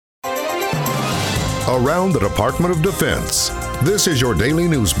around the Department of Defense. This is your daily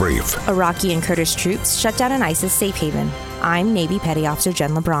news brief. Iraqi and Kurdish troops shut down an ISIS safe haven. I'm Navy Petty Officer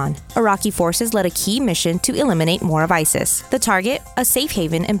Jen LeBron. Iraqi forces led a key mission to eliminate more of ISIS. The target, a safe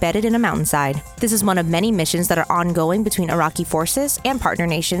haven embedded in a mountainside. This is one of many missions that are ongoing between Iraqi forces and partner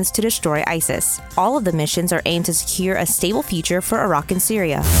nations to destroy ISIS. All of the missions are aimed to secure a stable future for Iraq and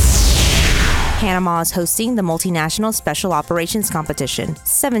Syria. Panama is hosting the Multinational Special Operations Competition.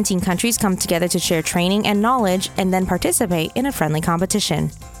 17 countries come together to share training and knowledge and then participate in a friendly competition.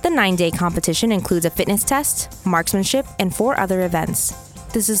 The 9-day competition includes a fitness test, marksmanship, and 4 other events.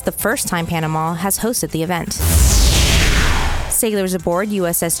 This is the first time Panama has hosted the event. Sailors aboard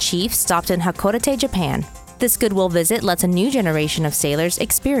USS Chief stopped in Hakodate, Japan. This goodwill visit lets a new generation of sailors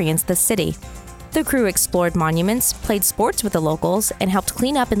experience the city. The crew explored monuments, played sports with the locals, and helped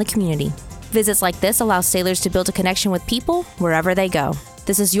clean up in the community. Visits like this allow sailors to build a connection with people wherever they go.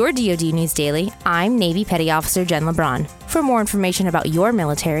 This is your DoD News Daily. I'm Navy Petty Officer Jen LeBron. For more information about your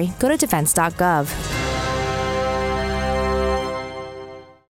military, go to defense.gov.